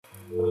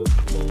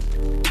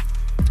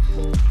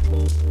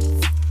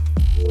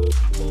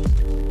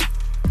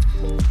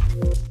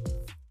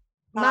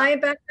my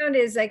background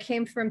is I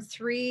came from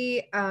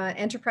three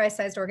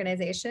enterprise-sized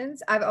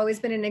organizations. I've always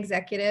been an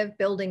executive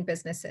building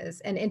businesses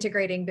and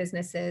integrating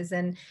businesses.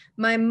 And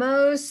my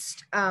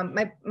most,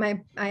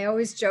 I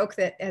always joke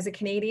that as a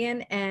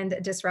Canadian and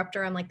a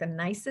disruptor, I'm like the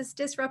nicest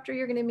disruptor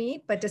you're going to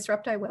meet, but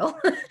disrupt I will.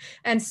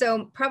 And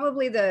so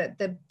probably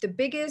the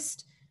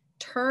biggest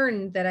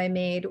turn that I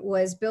made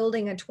was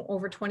building a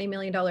over $20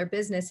 million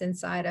business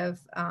inside of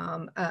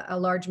a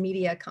large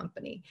media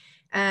company.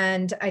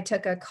 And I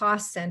took a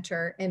cost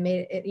center and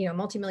made it,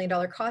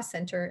 multi-million-dollar cost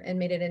center and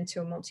made it into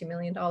a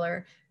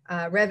multi-million-dollar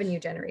revenue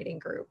generating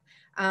group.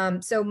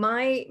 So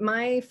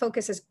my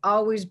focus has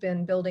always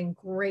been building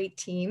great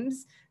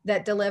teams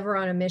that deliver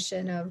on a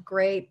mission of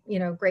great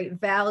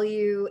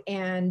value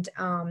and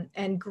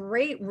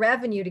great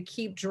revenue to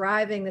keep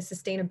driving the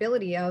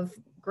sustainability of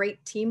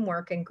great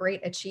teamwork and great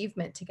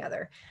achievement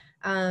together.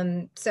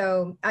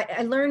 So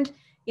I learned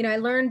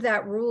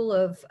that rule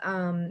of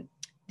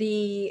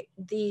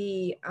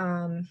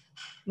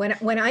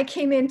when I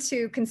came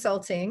into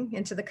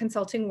the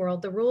consulting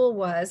world, the rule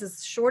was,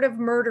 as short of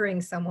murdering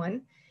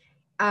someone,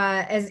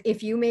 as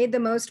if you made the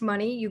most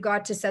money, you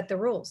got to set the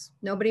rules.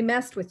 Nobody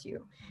messed with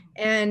you.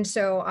 And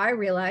so I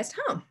realized,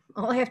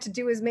 all I have to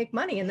do is make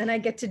money, and then I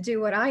get to do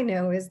what I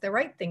know is the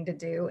right thing to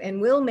do, and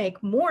we'll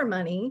make more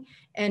money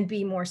and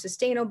be more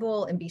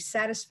sustainable and be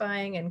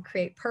satisfying and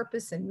create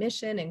purpose and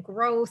mission and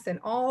growth and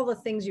all the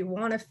things you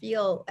want to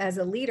feel as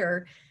a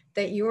leader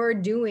that you're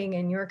doing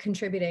and you're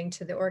contributing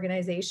to the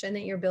organization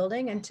that you're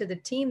building and to the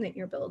team that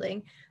you're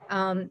building,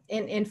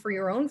 and for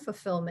your own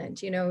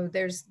fulfillment.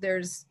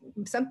 There's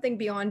something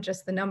beyond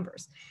just the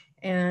numbers.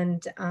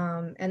 And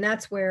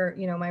that's where,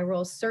 my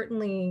role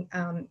certainly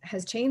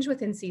has changed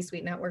within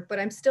C-Suite Network, but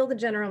I'm still the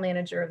general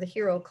manager of the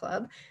Hero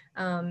Club.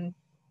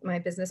 My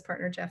business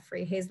partner,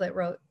 Jeffrey Hazlett,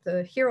 wrote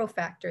the Hero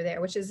Factor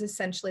there, which is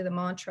essentially the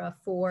mantra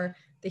for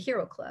the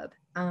Hero Club.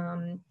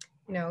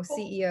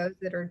 CEOs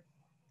that are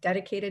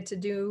dedicated to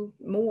do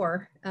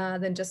more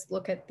than just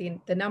look at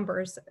the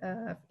numbers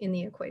in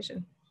the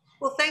equation.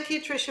 Well, thank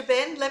you, Tricia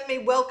Benn. Let me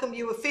welcome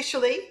you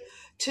officially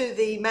to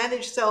the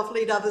Manage Self,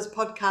 Lead Others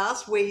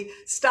podcast. We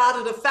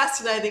started a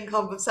fascinating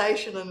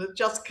conversation and it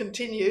just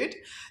continued.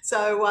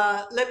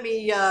 So let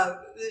me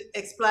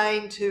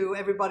explain to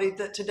everybody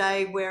that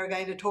today we're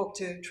going to talk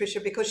to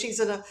Tricia because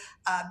she's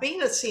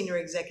been a senior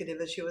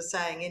executive, as she was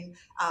saying, in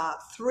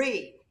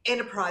 3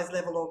 enterprise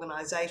level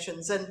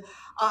organizations. And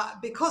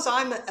because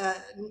I'm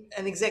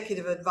an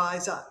executive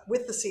advisor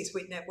with the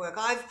C-Suite Network,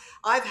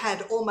 I've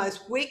had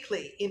almost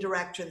weekly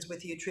interactions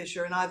with you,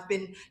 Tricia, and I've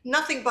been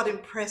nothing but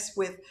impressed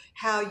with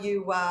how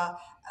you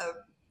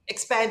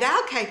expand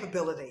our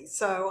capabilities.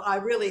 So I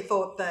really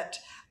thought that,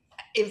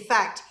 in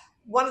fact,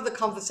 one of the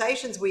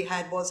conversations we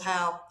had was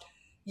how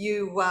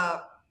you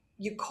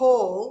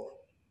call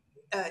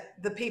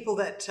the people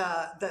that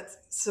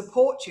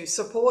support you,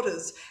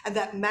 supporters, and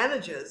that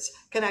managers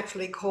can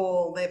actually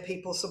call their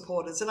people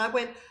supporters. And I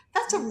went,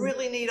 that's a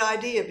really neat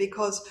idea,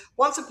 because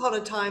once upon a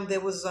time there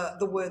was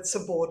the word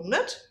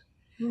subordinate,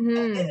 and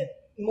then it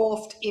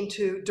morphed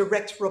into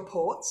direct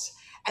reports,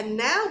 and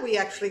now we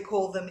actually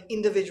call them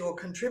individual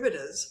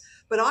contributors.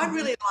 But I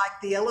really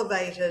like the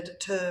elevated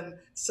term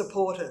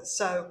supporters.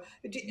 So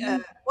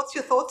what's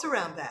your thoughts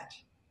around that?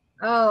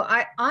 Oh,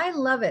 I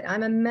love it.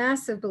 I'm a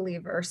massive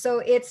believer. So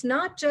it's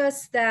not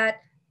just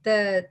that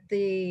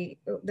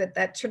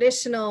that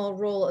traditional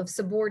role of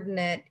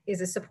subordinate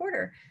is a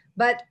supporter,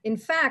 but in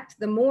fact,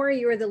 the more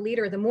you're the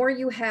leader, the more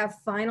you have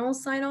final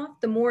sign off,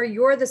 the more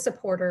you're the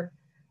supporter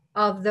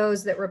of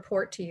those that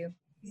report to you.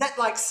 Is that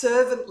like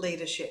servant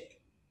leadership?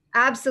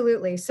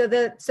 Absolutely. So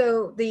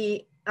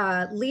the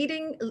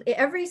leading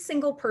every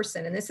single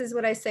person, and this is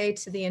what I say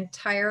to the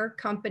entire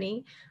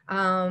company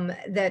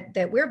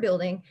that we're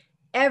building.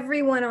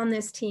 Everyone on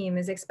this team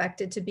is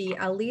expected to be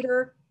a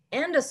leader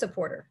and a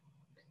supporter.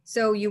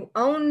 So you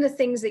own the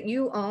things that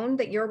you own,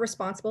 that you're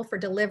responsible for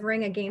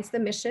delivering against the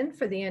mission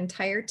for the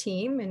entire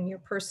team and your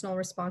personal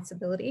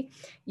responsibility.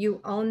 You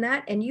own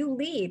that and you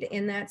lead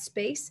in that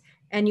space.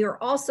 And you're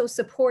also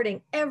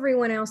supporting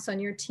everyone else on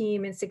your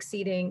team and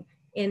succeeding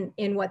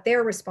in what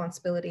their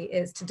responsibility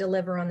is to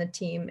deliver on the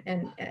team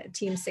and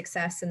team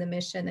success and the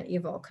mission that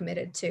you've all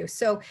committed to.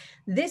 So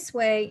this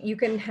way you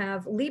can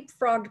have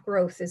leapfrogged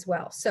growth as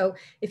well. So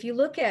if you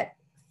look at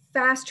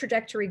fast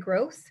trajectory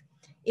growth,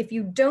 if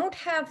you don't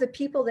have the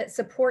people that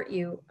support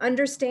you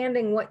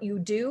understanding what you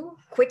do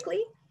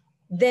quickly,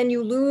 then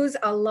you lose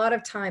a lot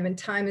of time, and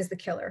time is the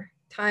killer.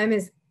 Time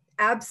is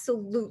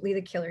absolutely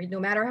the killer. No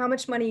matter how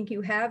much money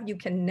you have, you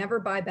can never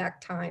buy back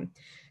time.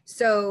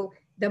 So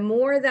the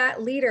more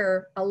that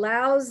leader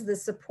allows the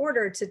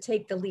supporter to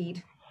take the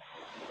lead,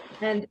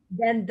 and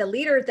then the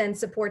leader then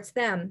supports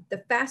them, the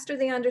faster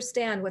they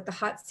understand what the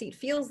hot seat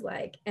feels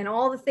like and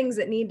all the things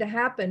that need to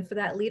happen for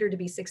that leader to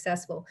be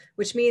successful,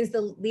 which means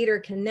the leader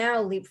can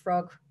now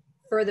leapfrog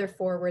further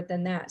forward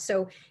than that.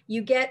 So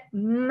you get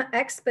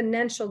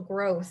exponential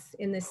growth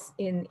in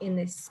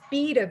the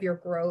speed of your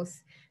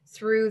growth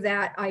through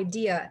that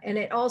idea. And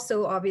it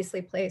also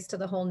obviously plays to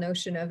the whole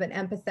notion of an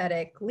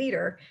empathetic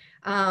leader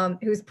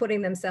who's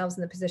putting themselves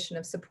in the position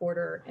of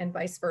supporter and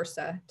vice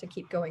versa to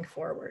keep going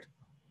forward.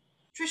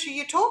 Tricia,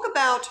 you talk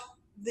about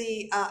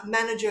the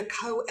manager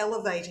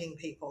co-elevating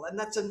people, and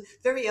that's a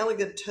very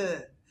elegant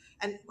term.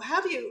 And how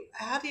do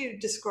you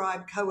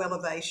describe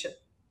co-elevation?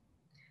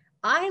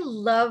 I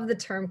love the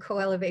term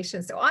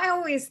co-elevation. So I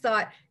always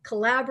thought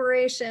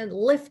collaboration,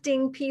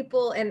 lifting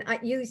people, and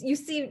you've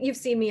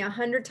seen me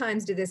 100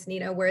 times do this,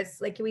 Nina, where it's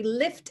like we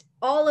lift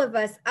all of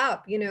us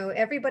up. You know,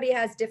 everybody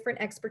has different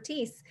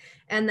expertise,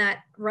 and that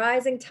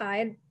rising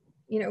tide,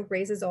 you know,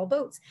 raises all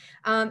boats.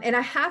 And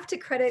I have to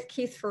credit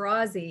Keith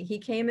Ferrazzi. He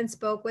came and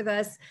spoke with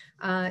us.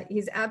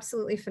 He's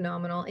absolutely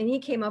phenomenal, and he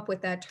came up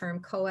with that term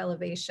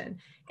co-elevation.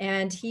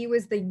 And he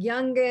was the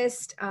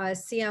youngest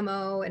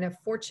CMO in a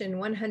Fortune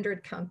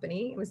 100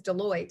 company. It was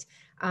Deloitte.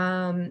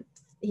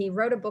 He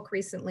wrote a book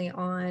recently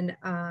on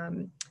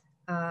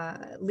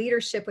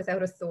leadership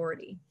without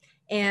authority.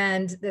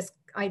 And this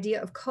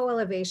idea of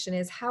co-elevation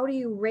is, how do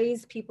you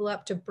raise people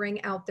up to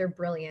bring out their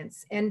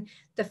brilliance? And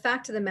the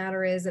fact of the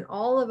matter is, and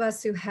all of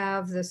us who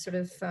have the sort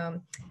of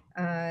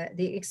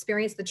the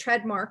experience, the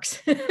tread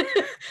marks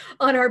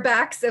on our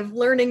backs of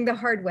learning the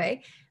hard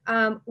way,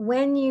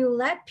 when you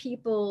let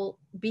people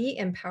be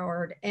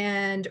empowered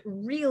and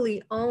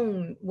really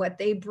own what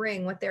they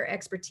bring, what their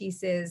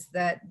expertise is,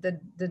 that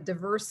the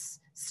diverse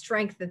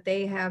strength that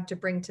they have to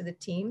bring to the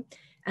team,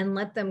 and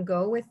let them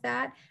go with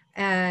that,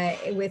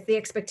 with the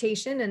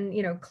expectation and,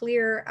 you know,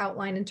 clear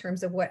outline in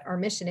terms of what our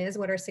mission is,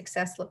 what our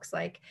success looks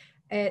like.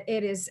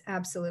 It is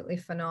absolutely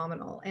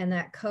phenomenal. And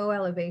that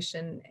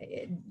co-elevation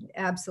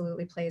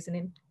absolutely plays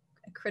a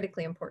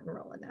critically important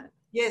role in that.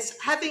 Yes,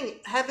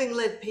 having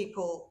led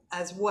people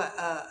as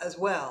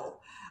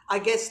well, I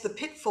guess the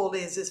pitfall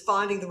is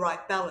finding the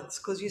right balance,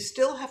 because you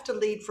still have to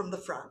lead from the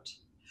front.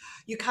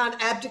 You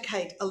can't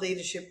abdicate a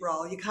leadership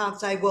role. You can't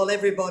say, well,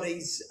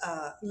 everybody's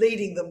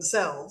leading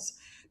themselves,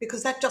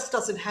 because that just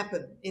doesn't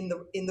happen in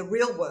the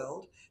real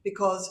world.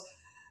 Because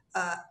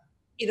uh,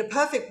 in a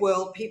perfect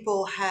world,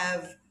 people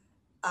have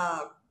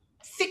uh,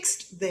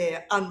 fixed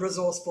their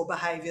unresourceful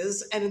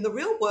behaviours, and in the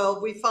real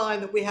world, we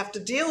find that we have to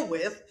deal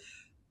with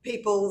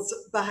people's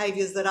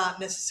behaviours that aren't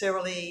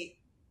necessarily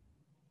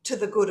to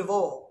the good of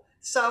all.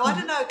 So I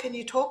don't know. Can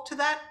you talk to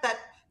that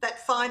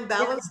fine Yeah.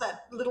 balance,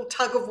 that little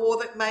tug of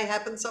war that may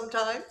happen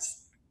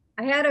sometimes?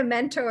 I had a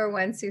mentor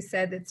once who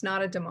said it's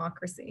not a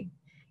democracy.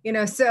 You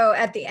know, so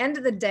at the end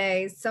of the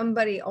day,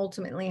 somebody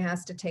ultimately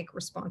has to take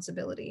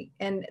responsibility.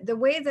 And the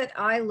way that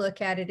I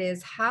look at it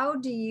is, how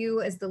do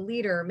you, as the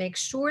leader, make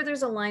sure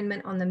there's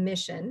alignment on the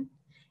mission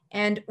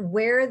and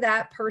where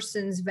that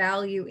person's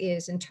value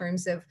is in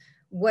terms of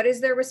what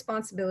is their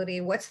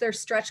responsibility, what's their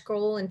stretch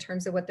goal in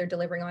terms of what they're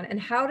delivering on, and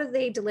how do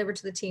they deliver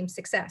to the team's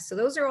success? So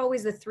those are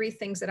always the three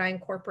things that I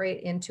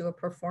incorporate into a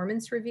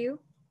performance review.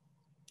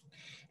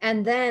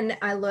 And then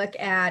I look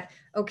at,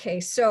 okay,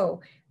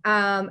 so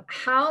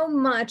how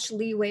much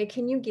leeway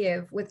can you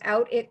give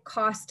without it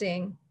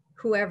costing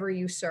whoever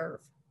you serve?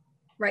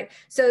 Right.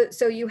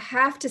 So you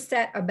have to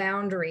set a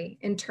boundary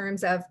in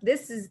terms of,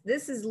 this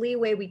is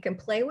leeway we can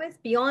play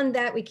with. Beyond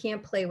that, we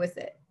can't play with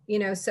it. You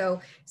know,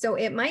 so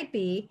it might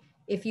be,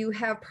 if you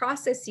have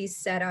processes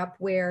set up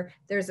where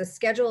there's a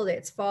schedule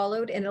that's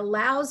followed and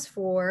allows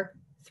for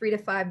 3 to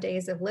 5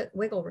 days of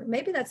wiggle room.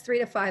 Maybe that's 3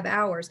 to 5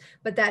 hours,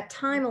 but that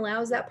time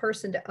allows that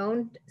person to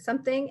own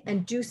something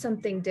and do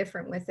something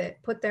different with it,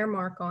 put their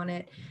mark on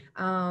it,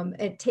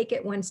 and take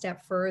it one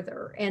step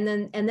further. And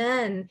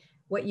then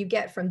what you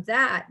get from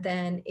that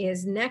then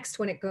is, next,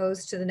 when it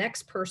goes to the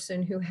next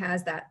person who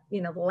has that,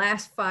 you know, the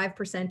last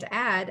 5% to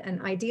add,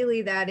 and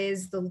ideally that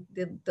is the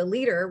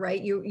leader, right?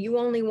 You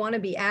only want to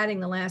be adding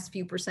the last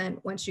few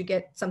percent once you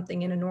get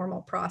something in a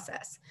normal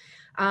process.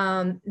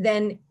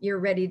 Then you're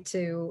ready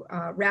to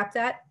wrap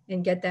that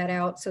and get that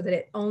out so that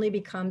it only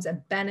becomes a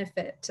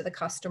benefit to the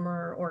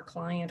customer or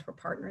client or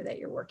partner that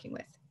you're working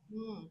with.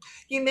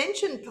 You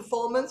mentioned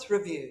performance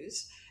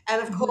reviews,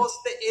 and of course,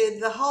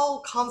 the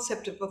whole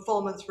concept of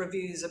performance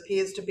reviews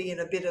appears to be in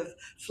a bit of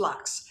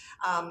flux.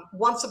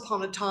 Once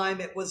upon a time,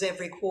 it was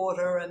every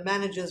quarter, and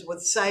managers would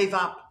save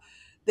up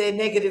their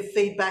negative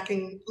feedback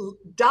and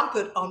dump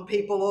it on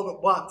people all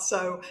at once.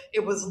 So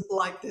it was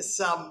like this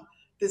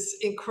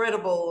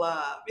incredible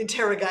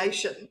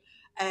interrogation,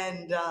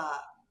 and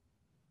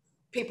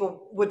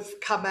people would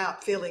come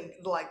out feeling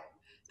like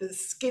the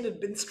skin had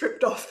been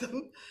stripped off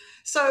them.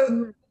 So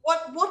Mhm.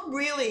 what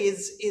really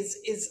is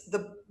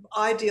the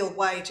ideal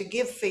way to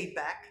give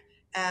feedback?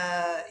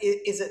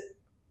 Is it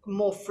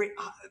more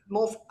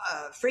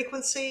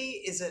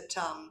frequency? Is it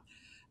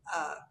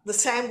the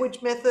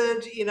sandwich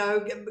method? You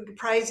know,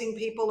 praising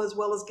people as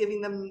well as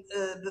giving them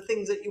the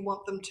things that you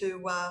want them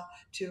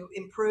to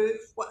improve.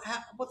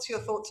 What's your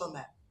thoughts on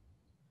that?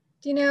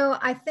 You know,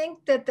 I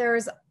think that there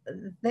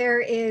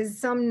is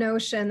some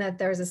notion that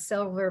there's a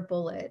silver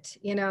bullet,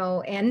 you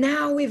know, and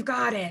now we've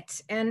got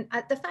it. And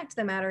the fact of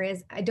the matter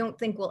is, I don't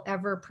think we'll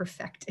ever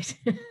perfect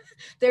it.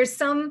 There's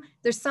some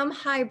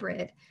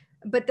hybrid.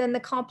 But then the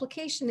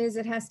complication is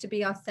it has to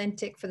be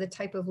authentic for the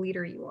type of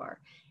leader you are.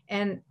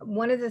 And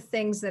one of the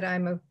things that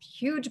I'm a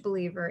huge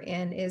believer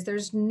in is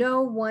there's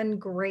no one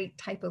great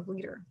type of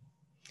leader.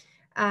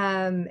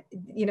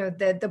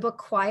 The book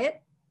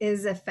Quiet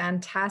is a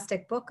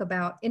fantastic book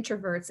about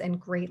introverts and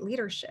great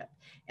leadership.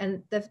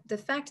 And the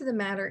fact of the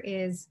matter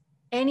is,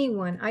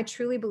 anyone, I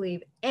truly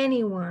believe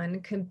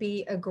anyone can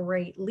be a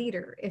great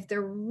leader if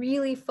they're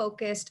really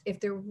focused, if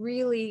they're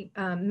really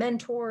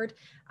mentored,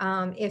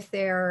 if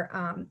they're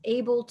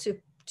able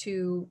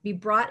to be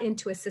brought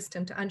into a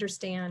system to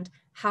understand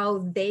how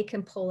they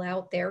can pull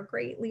out their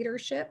great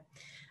leadership.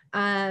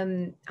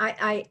 I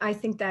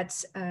think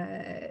that's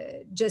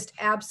just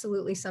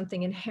absolutely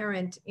something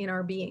inherent in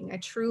our being. I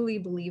truly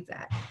believe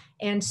that.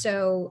 And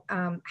so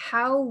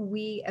how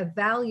we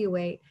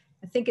evaluate,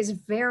 I think, is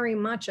very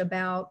much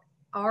about,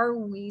 are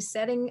we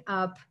setting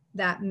up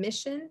that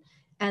mission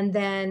and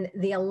then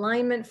the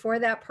alignment for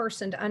that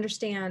person to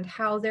understand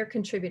how they're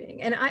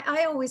contributing. And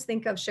I always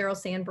think of Sheryl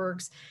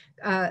Sandberg's,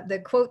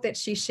 the quote that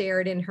she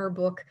shared in her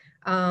book,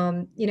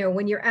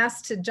 when you're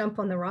asked to jump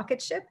on the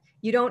rocket ship,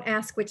 you don't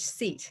ask which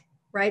seat,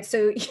 right?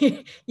 So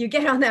you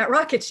get on that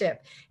rocket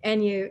ship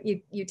and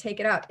you take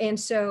it up. And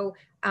so,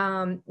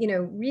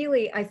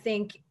 really, I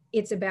think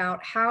it's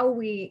about how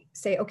we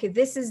say, okay,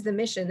 this is the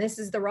mission, this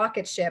is the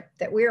rocket ship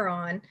that we're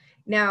on.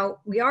 Now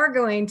we are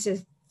going to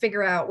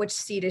figure out which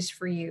seat is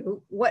for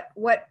you,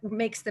 what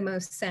makes the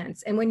most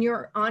sense. And when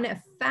you're on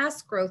a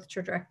fast growth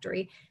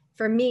trajectory,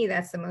 for me,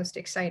 that's the most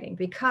exciting,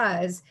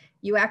 because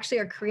you actually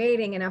are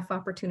creating enough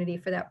opportunity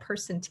for that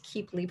person to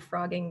keep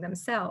leapfrogging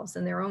themselves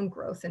and their own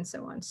growth and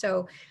so on.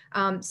 So,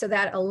 so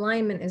that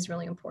alignment is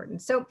really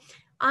important. So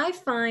I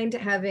find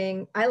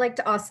I like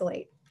to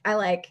oscillate. I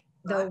like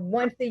the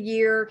once a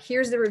year,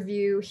 here's the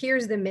review,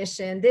 here's the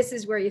mission, this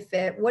is where you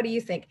fit, what do you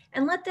think?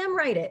 And let them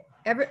write it.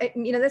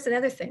 That's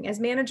another thing.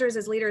 As managers,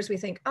 as leaders, we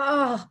think,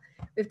 oh,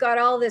 we've got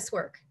all this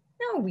work.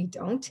 No, we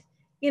don't.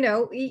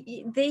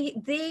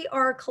 They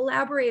are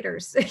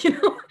collaborators.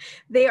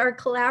 They are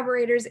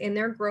collaborators in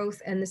their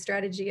growth and the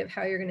strategy of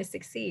how you're going to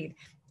succeed.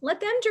 Let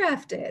them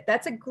draft it.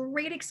 That's a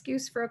great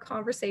excuse for a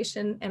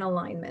conversation and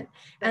alignment.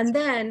 And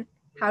then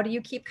how do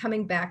you keep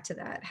coming back to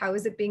that? How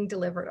is it being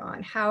delivered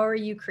on? How are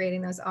you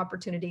creating those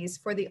opportunities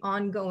for the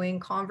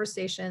ongoing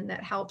conversation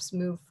that helps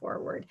move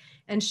forward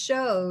and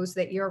shows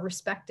that you're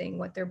respecting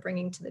what they're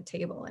bringing to the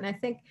table? And I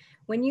think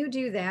when you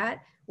do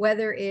that,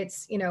 whether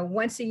it's,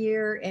 once a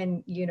year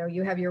and,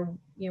 you have your,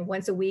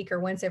 once a week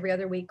or once every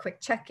other week, quick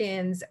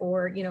check-ins,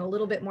 or, a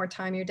little bit more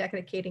time you're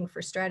dedicating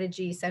for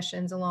strategy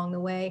sessions along the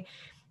way,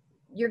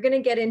 you're going to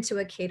get into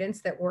a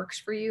cadence that works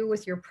for you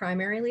with your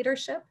primary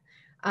leadership.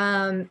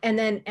 And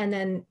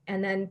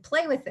then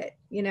play with it.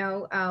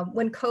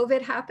 When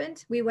COVID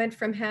happened, we went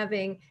from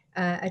having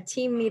a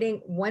team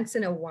meeting once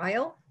in a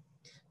while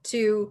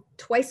to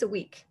twice a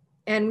week.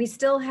 And we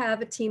still have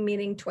a team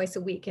meeting twice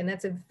a week. And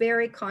that's a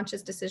very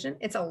conscious decision.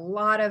 It's a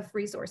lot of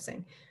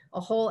resourcing, a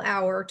whole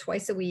hour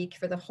twice a week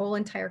for the whole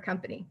entire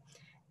company.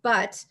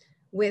 But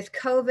with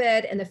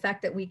COVID and the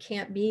fact that we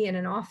can't be in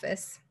an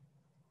office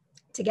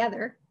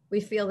together, we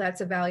feel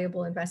that's a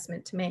valuable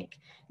investment to make.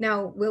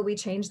 Now, will we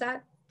change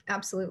that?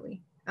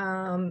 Absolutely. When?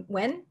 I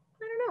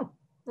don't know.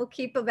 We'll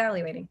keep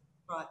evaluating.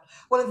 Right.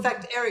 Well, in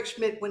fact, Eric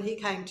Schmidt, when he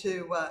came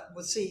to,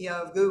 was CEO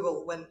of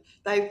Google, when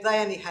they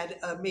only had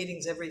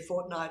meetings every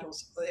fortnight or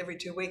every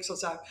 2 weeks or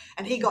so,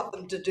 and he got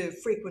them to do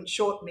frequent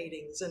short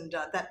meetings, and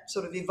that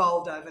sort of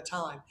evolved over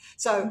time.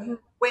 So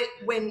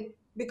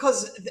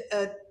because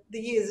the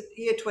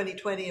year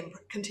 2020 and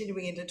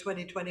continuing into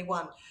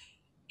 2021,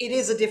 it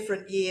is a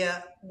different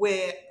year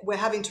where we're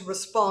having to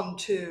respond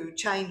to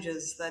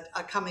changes that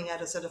are coming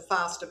at us at a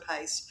faster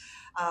pace.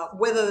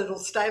 Whether it'll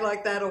stay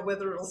like that or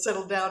whether it'll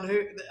settle down,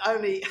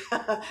 only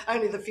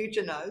the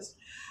future knows.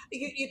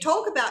 You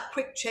talk about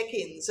quick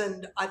check-ins,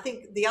 and I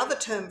think the other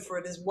term for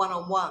it is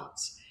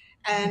one-on-ones.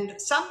 And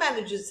some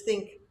managers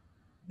think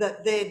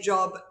that their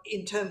job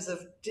in terms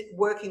of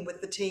working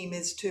with the team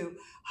is to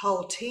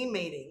hold team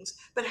meetings.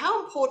 But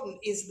how important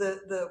is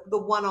the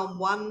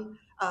one-on-one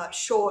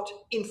short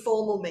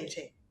informal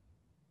meeting?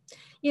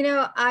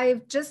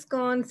 I've just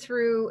gone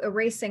through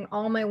erasing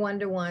all my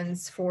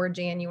one-to-ones for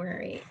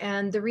January.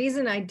 And the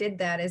reason I did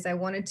that is I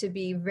wanted to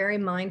be very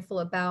mindful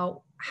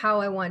about how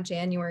I want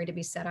January to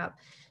be set up.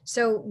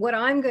 So what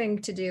I'm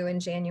going to do in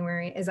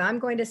January is I'm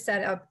going to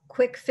set up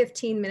quick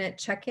 15-minute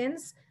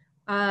check-ins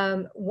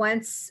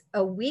once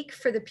a week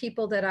for the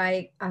people that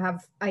I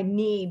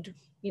need,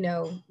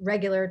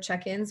 regular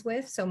check-ins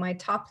with. So my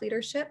top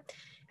leadership.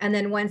 And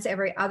then once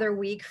every other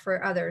week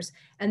for others.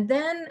 And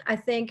then I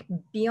think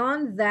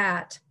beyond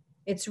that,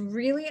 it's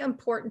really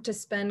important to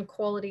spend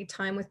quality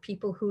time with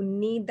people who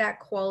need that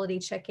quality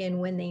check-in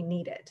when they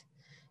need it.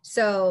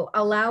 So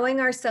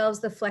allowing ourselves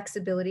the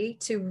flexibility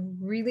to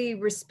really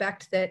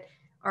respect that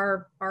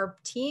our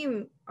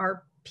team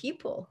are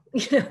people,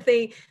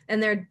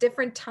 there are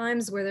different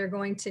times where they're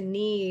going to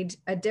need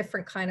a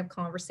different kind of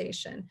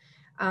conversation.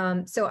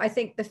 So I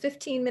think the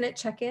 15-minute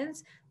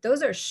check-ins,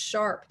 those are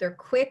sharp, they're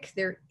quick,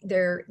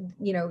 they're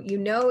you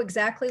know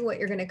exactly what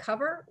you're going to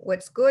cover,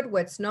 what's good,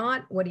 what's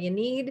not, what do you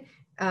need,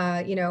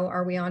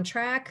 are we on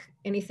track,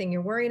 anything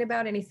you're worrying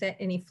about, any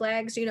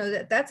flags,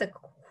 that's a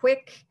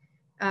quick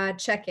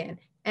check-in,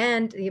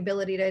 and the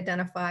ability to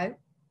identify,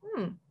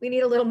 we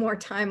need a little more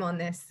time on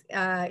this,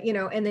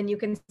 and then you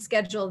can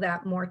schedule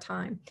that more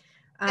time.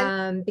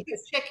 And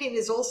Because check-in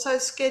is also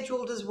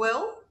scheduled as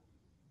well.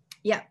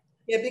 yeah.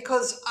 Yeah,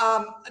 because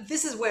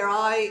this is where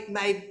I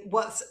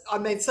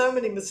made so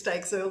many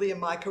mistakes early in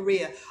my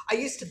career. I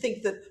used to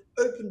think that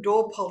open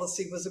door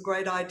policy was a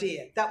great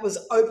idea. That was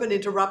open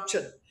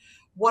interruption.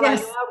 What I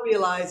Yes. now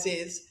realize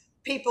is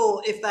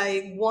people, if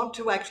they want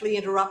to actually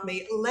interrupt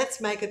me,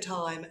 let's make a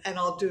time and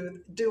I'll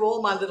do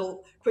all my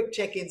little quick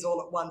check-ins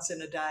all at once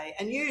in a day.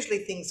 And usually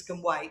things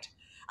can wait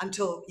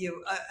until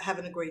you have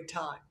an agreed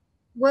time.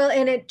 Well,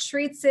 and it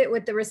treats it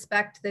with the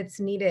respect that's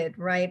needed,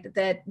 right?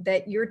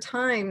 That your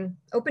time,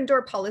 open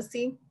door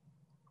policy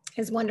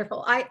is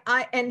wonderful.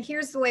 And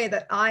here's the way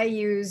that I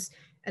use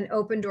an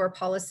open door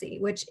policy,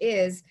 which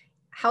is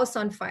house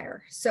on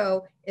fire.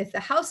 So if the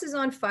house is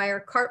on fire,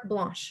 carte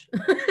blanche,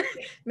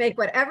 make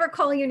whatever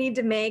call you need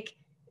to make.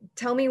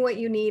 Tell me what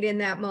you need in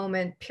that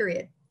moment,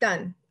 period.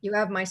 Done. You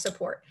have my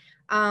support.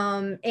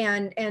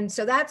 And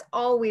so that's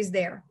always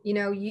there.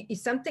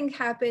 Something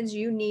happens,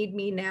 you need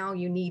me now,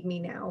 you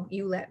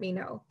let me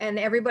know. And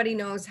everybody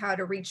knows how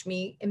to reach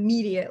me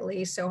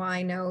immediately. So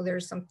I know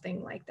there's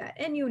something like that.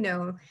 And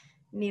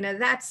Nina,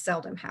 that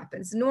seldom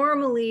happens.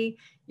 Normally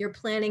you're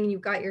planning,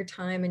 you've got your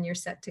time and you're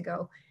set to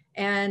go.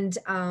 And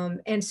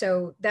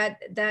so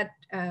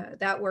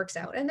that works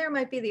out. And there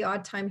might be the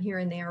odd time here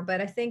and there,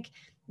 but I think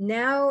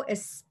now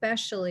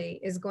especially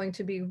is going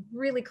to be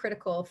really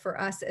critical for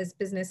us as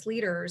business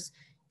leaders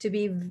to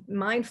be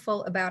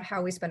mindful about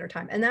how we spend our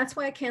time. And that's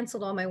why I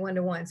canceled all my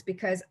one-to-ones,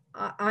 because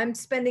I'm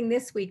spending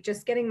this week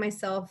just getting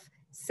myself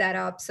set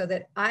up so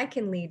that I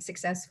can lead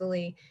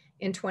successfully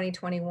in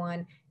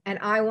 2021. And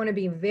I want to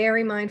be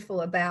very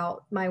mindful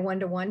about my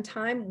one-to-one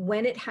time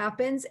when it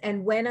happens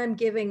and when I'm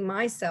giving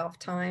myself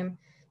time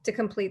to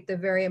complete the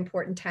very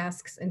important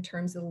tasks in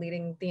terms of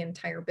leading the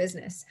entire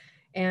business.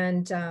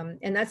 And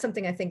that's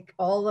something I think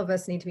all of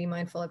us need to be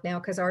mindful of now,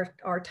 because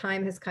our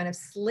time has kind of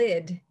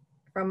slid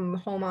from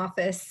home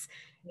office,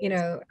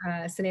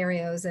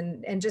 scenarios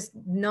and just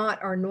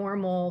not our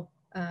normal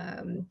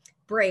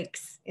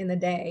breaks in the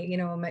day.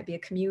 It might be a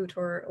commute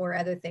or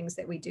other things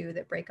that we do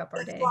that break up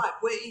our day.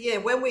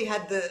 Right. When we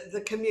had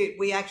the commute,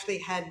 we actually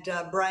had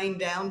brain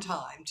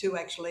downtime to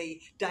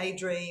actually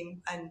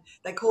daydream, and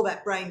they call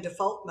that brain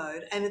default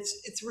mode. And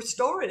it's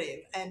restorative.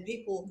 And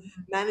people,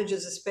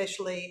 managers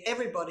especially,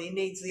 everybody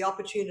needs the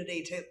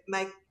opportunity to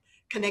make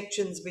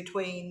connections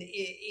between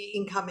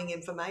incoming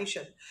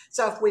information.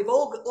 So if we've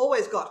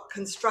always got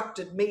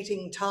constructed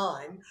meeting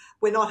time,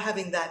 we're not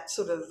having that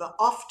sort of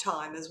off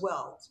time as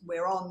well.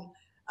 We're on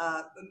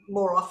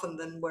more often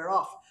than we're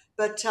off.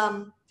 But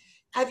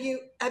have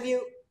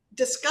you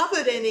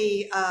discovered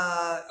any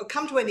or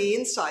come to any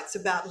insights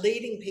about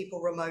leading people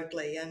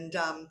remotely? And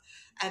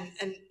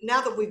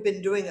now that we've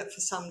been doing it for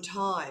some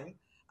time,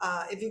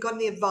 have you got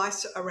any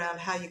advice around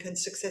how you can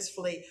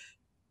successfully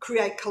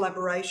create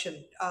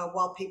collaboration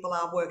while people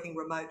are working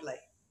remotely?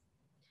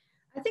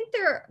 I think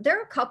there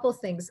are a couple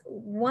things.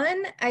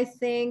 One, I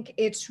think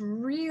it's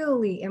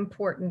really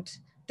important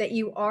that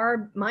you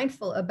are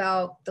mindful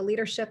about the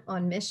leadership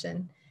on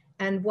mission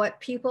and what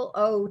people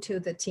owe to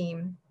the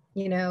team,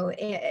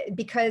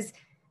 because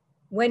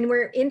when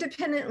we're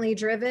independently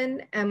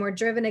driven and we're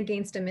driven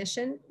against a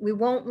mission, we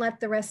won't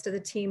let the rest of the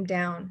team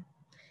down.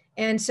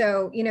 And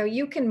so,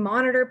 you can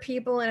monitor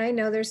people, and I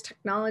know there's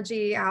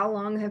technology. How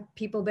long have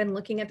people been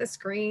looking at the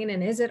screen,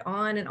 and is it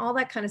on, and all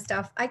that kind of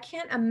stuff. I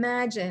can't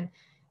imagine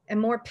a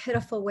more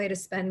pitiful way to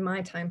spend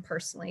my time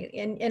personally.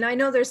 And I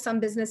know there's some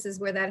businesses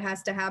where that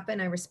has to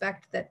happen. I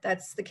respect that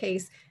that's the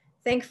case.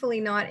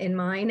 Thankfully not in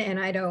mine, and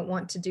I don't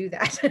want to do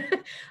that.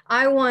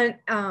 I want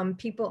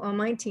people on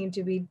my team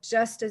to be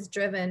just as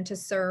driven to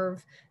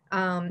serve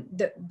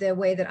the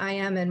way that I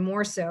am, and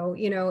more so,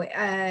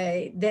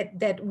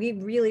 that we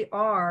really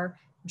are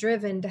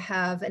driven to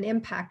have an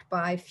impact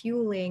by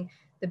fueling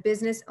the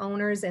business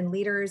owners and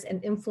leaders and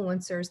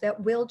influencers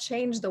that will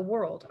change the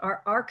world.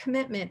 Our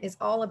commitment is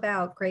all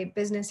about great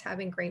business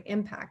having great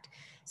impact.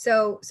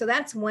 So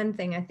that's one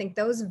thing. I think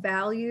those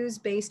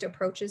values-based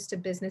approaches to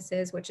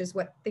businesses, which is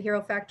what the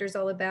Hero Factor is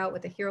all about,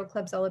 what the Hero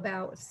Club's all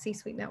about, what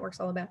C-Suite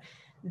Network's all about,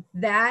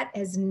 that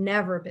has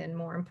never been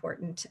more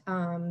important.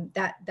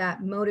 That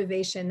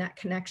motivation, that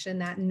connection,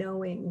 that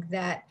knowing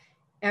that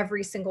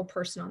every single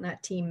person on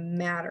that team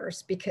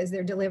matters because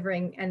they're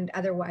delivering, and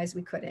otherwise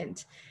we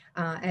couldn't,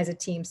 as a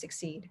team,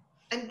 succeed.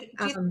 And do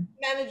you think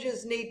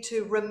managers need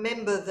to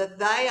remember that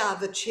they are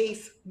the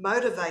chief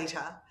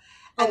motivator,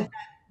 and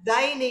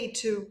they need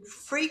to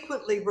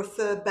frequently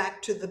refer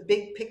back to the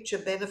big picture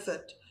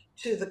benefit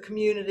to the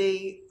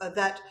community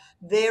that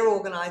their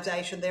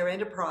organisation, their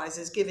enterprise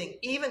is giving,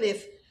 even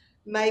if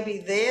maybe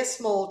their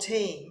small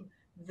team,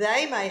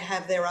 they may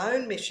have their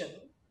own mission,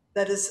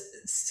 that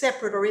is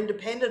separate or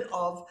independent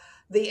of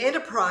the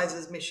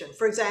enterprise's mission.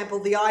 For example,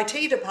 the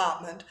IT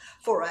department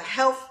for a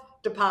health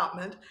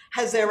department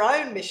has their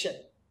own mission,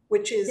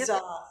 which is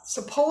Yep.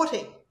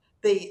 supporting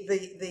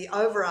the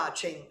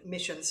overarching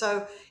mission.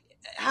 So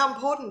how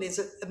important is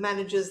it,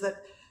 managers,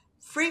 that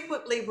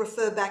frequently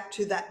refer back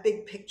to that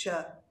big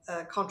picture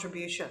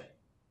contribution?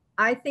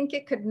 I think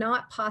it could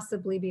not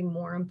possibly be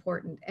more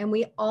important. And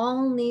we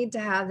all need to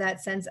have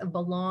that sense of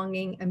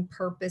belonging and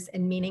purpose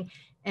and meaning.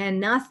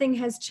 And nothing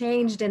has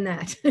changed in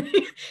that,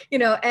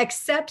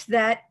 except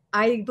that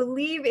I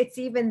believe it's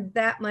even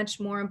that much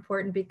more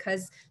important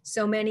because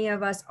so many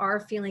of us are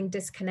feeling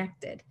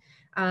disconnected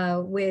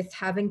with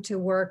having to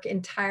work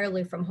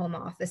entirely from home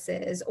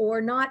offices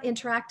or not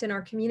interact in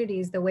our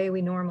communities the way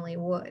we normally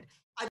would.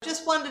 I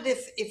just wondered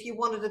if you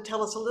wanted to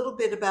tell us a little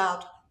bit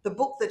about the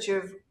book that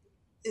you've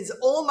is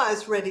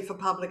almost ready for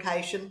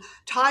publication.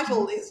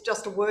 Title is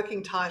just a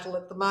working title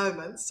at the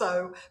moment,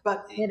 so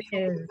but It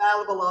it'll be is.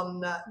 available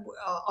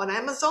on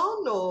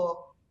Amazon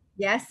or.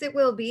 Yes, it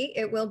will be.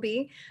 It will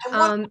be. And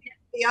what's Um,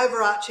 the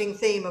overarching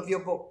theme of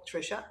your book,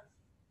 Tricia?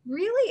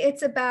 Really,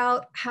 it's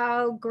about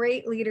how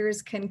great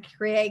leaders can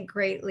create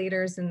great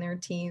leaders in their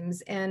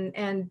teams,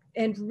 and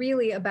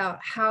really about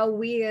how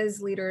we as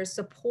leaders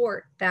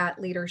support that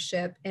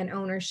leadership and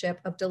ownership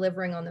of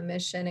delivering on the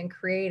mission and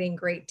creating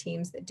great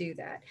teams that do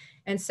that.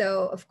 And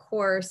so, of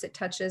course, it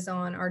touches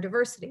on our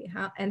diversity,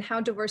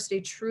 how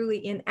diversity truly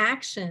in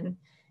action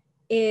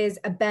is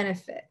a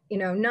benefit,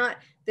 not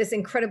this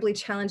incredibly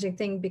challenging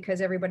thing because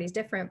everybody's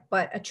different,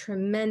 but a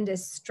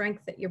tremendous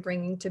strength that you're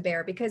bringing to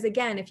bear. Because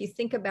again, if you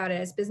think about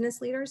it as business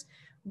leaders,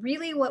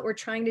 really what we're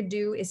trying to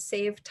do is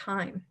save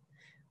time,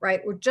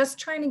 right? We're just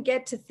trying to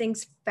get to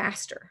things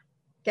faster,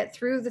 get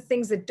through the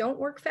things that don't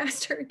work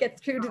faster, get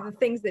through to the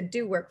things that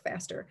do work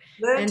faster.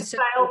 Learn And to so,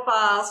 fail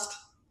fast,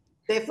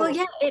 well, therefore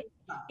yeah,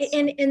 fast.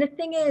 and the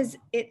thing is,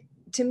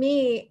 to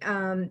me,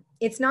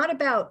 it's not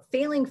about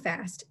failing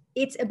fast.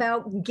 It's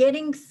about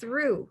getting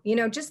through,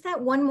 just that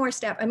one more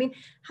step. I mean,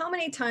 how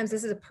many times,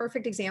 this is a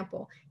perfect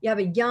example. You have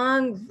a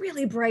young,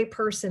 really bright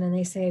person and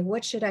they say,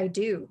 "What should I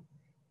do?"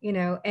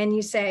 And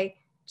you say,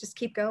 "Just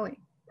keep going,"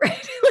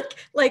 right?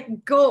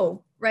 like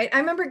go, right? I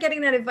remember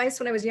getting that advice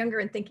when I was younger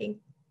and thinking,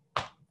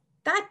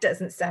 that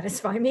doesn't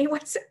satisfy me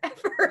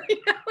whatsoever.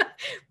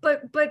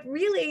 But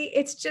really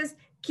it's just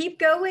keep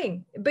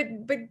going,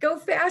 but go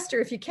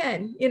faster if you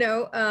can,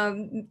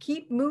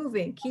 keep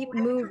moving, keep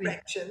moving.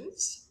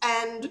 Directions,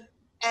 and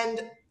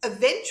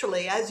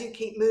eventually, as you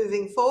keep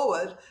moving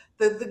forward,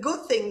 the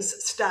good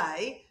things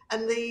stay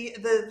and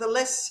the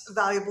less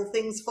valuable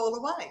things fall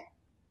away.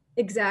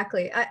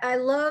 Exactly. I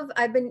love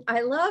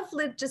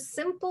just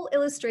simple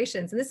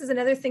illustrations. And this is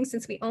another thing,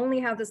 since we only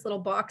have this little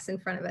box in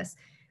front of us,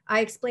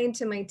 I explained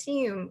to my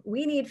team,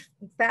 we need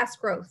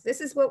fast growth.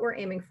 This is what we're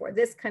aiming for,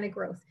 this kind of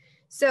growth.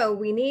 So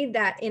we need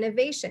that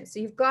innovation. So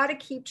you've got to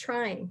keep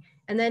trying.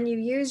 And then you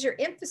use your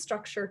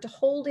infrastructure to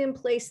hold in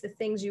place the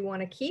things you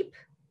want to keep,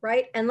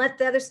 right? And let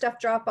the other stuff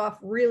drop off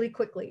really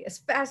quickly, as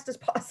fast as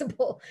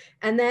possible.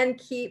 And then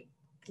keep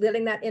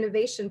letting that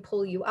innovation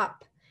pull you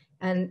up.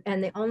 And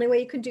the only way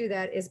you can do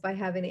that is by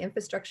having the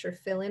infrastructure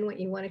fill in what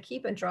you want to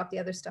keep and drop the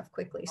other stuff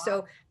quickly.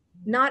 So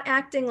not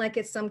acting like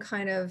it's some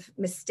kind of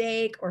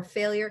mistake or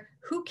failure.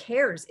 Who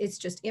cares? It's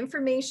just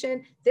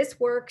information. This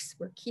works.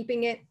 We're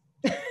keeping it.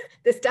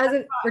 This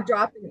doesn't, we're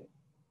dropping it.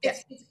 Yeah.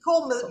 It's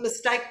called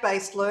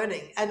mistake-based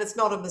learning, and it's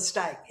not a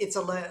mistake. It's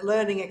a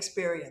learning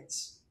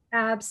experience.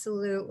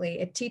 Absolutely.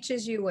 It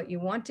teaches you what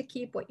you want to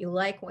keep, what you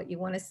like, what you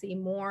want to see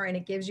more, and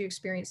it gives you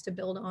experience to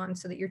build on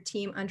so that your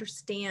team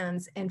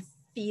understands and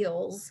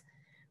feels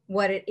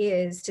what it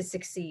is to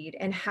succeed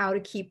and how to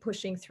keep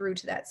pushing through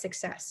to that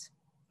success.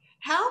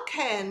 How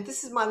can,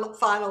 this is my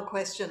final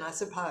question, I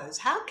suppose,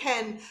 how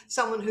can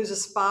someone who's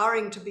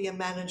aspiring to be a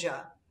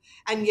manager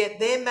and yet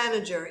their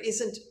manager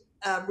isn't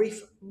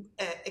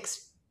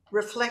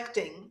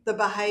reflecting the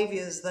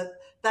behaviours that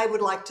they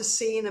would like to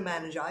see in a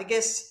manager? I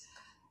guess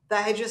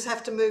they just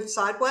have to move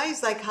sideways.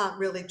 They can't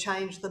really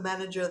change the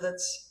manager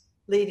that's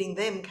leading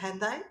them, can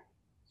they?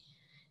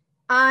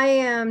 I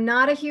am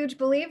not a huge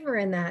believer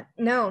in that.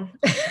 No.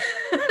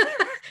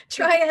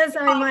 Try as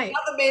I might.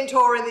 Another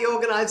mentor in the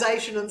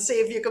organisation and see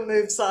if you can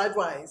move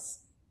sideways.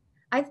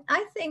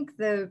 I think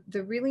the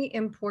really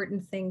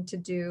important thing to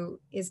do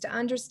is to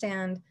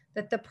understand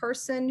that the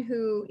person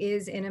who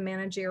is in a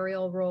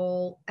managerial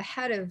role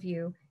ahead of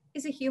you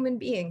is a human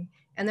being,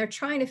 and they're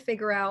trying to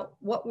figure out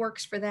what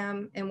works for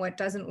them and what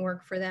doesn't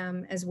work for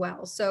them as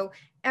well. So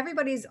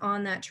everybody's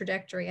on that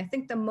trajectory. I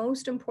think the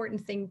most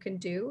important thing you can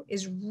do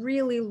is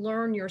really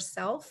learn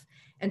yourself,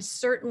 and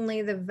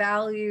certainly the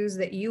values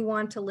that you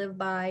want to live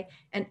by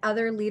and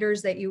other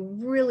leaders that you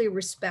really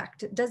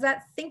respect. Does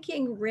that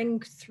thinking ring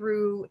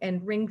through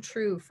and ring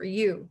true for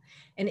you?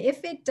 And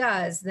if it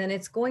does, then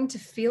it's going to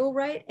feel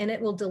right and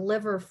it will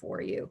deliver for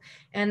you.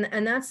 And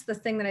that's the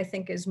thing that I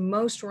think is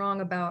most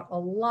wrong about a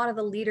lot of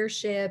the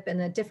leadership and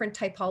the different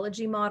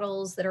typology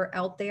models that are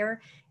out there.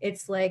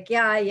 It's like,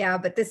 yeah,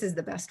 but this is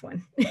the best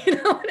one.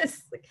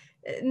 It's like,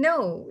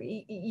 No,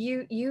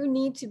 you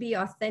need to be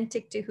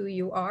authentic to who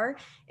you are.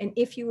 And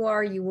if you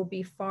are, you will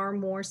be far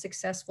more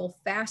successful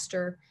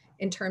faster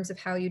in terms of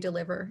how you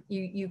deliver.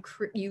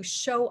 You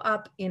show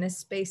up in a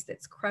space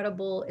that's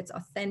credible, it's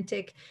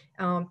authentic.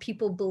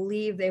 People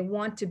believe, they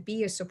want to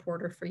be a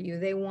supporter for you.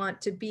 They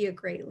want to be a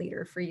great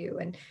leader for you.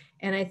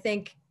 And I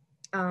think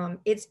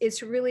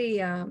it's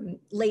really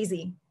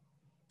lazy.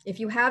 If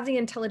you have the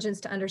intelligence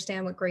to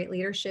understand what great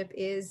leadership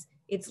is,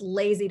 it's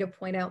lazy to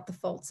point out the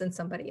faults in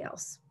somebody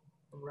else.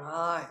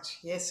 Right.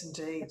 Yes,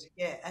 indeed.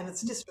 Yeah, and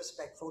it's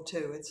disrespectful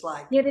too. It's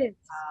like It is.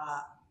 uh,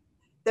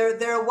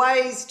 there are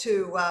ways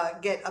to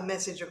get a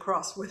message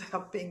across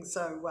without being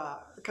so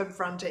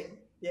confronting.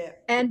 Yeah.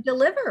 And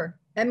deliver.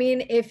 I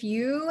mean, if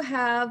you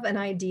have an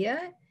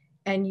idea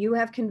and you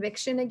have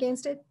conviction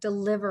against it,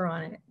 deliver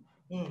on it.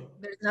 Mm.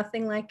 There's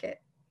nothing like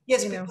it,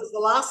 Yes, you know. because the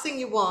last thing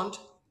you want,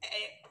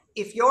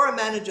 if you're a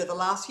manager, the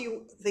last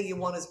thing you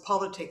want is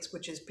politics,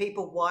 which is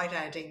people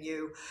white-anting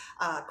you,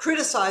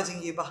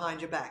 criticizing you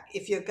behind your back.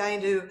 If you're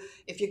going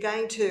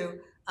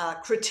to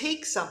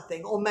critique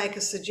something or make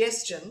a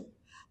suggestion,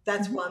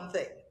 that's one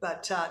thing,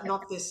 but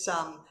not this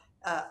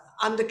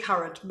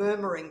undercurrent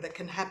murmuring that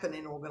can happen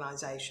in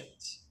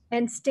organizations.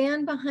 And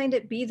stand behind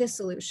it, be the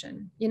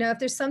solution. You know, if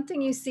there's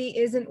something you see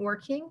isn't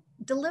working,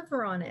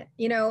 deliver on it.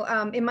 You know,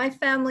 in my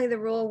family, the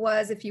rule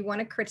was if you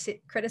want to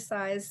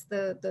criticize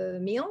the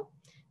meal,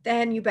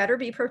 then you better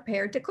be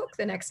prepared to cook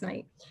the next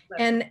night.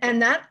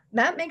 And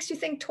that makes you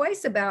think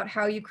twice about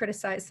how you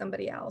criticize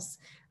somebody else.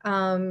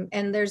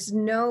 And there's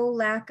no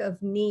lack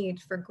of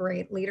need for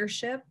great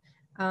leadership,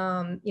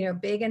 you know,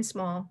 big and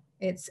small.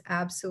 It's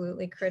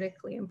absolutely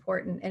critically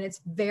important. And it's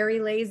very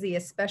lazy,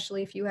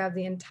 especially if you have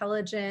the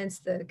intelligence,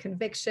 the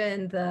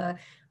conviction, the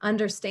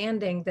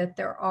understanding that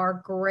there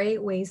are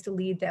great ways to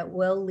lead that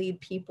will lead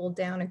people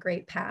down a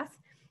great path.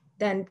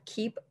 Then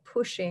keep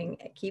pushing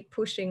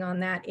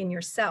on that in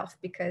yourself,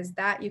 because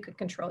that you could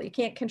control. You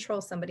can't control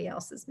somebody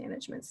else's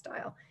management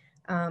style.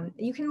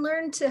 You can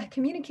learn to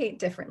communicate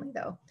differently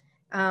though.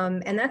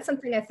 And that's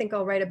something I think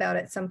I'll write about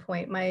at some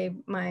point. My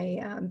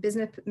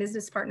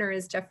business partner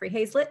is Jeffrey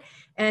Hazlett,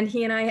 and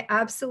he and I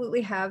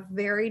absolutely have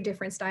very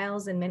different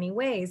styles in many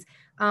ways.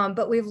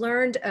 But we've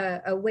learned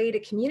a way to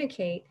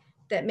communicate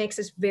that makes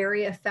us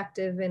very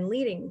effective in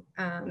leading.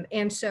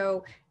 And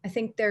so I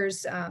think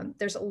there's a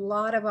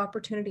lot of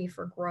opportunity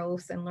for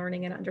growth and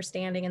learning and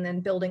understanding, and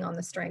then building on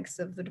the strengths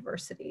of the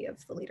diversity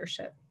of the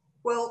leadership.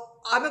 Well,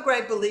 I'm a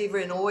great believer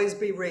in always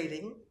be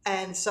reading,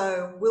 and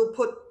so we'll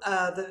put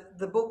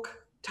the book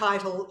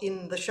title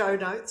in the show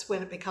notes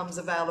when it becomes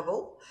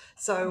available.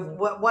 So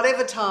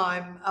whatever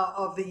time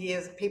of the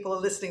year people are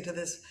listening to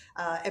this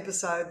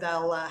episode,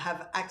 they'll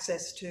have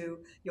access to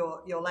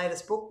your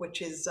latest book,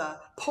 which is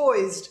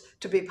poised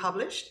to be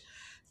published.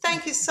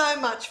 Thank you so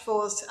much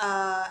for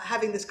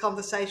having this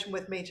conversation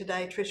with me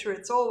today, Tricia.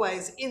 It's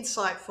always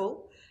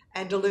insightful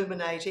and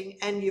illuminating,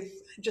 and you've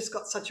just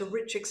got such a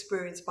rich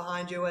experience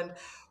behind you, and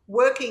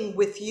working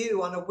with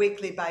you on a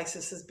weekly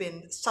basis has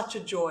been such a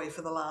joy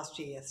for the last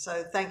year.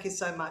 So thank you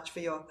so much for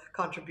your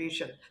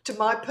contribution to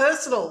my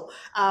personal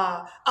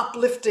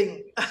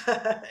uplifting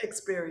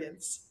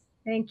experience.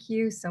 Thank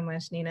you so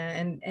much, Nina.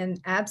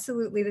 And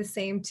absolutely the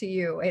same to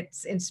you.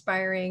 It's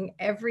inspiring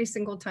every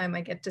single time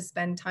I get to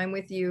spend time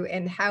with you,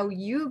 and how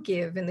you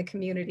give in the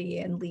community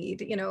and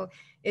lead. You know,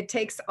 it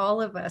takes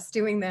all of us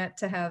doing that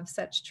to have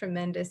such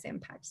tremendous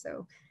impact.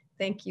 So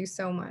thank you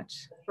so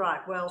much. That's right.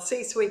 Well,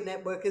 C-Suite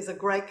Network is a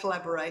great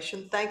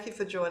collaboration. Thank you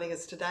for joining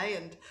us today,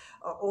 and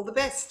all the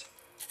best.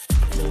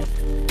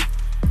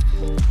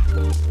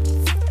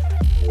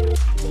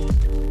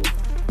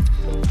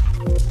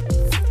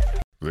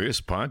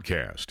 This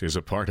podcast is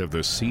a part of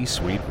the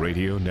C-Suite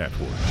Radio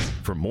Network.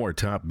 For more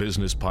top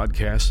business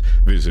podcasts,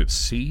 visit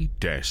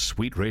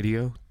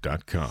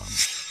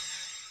c-suiteradio.com.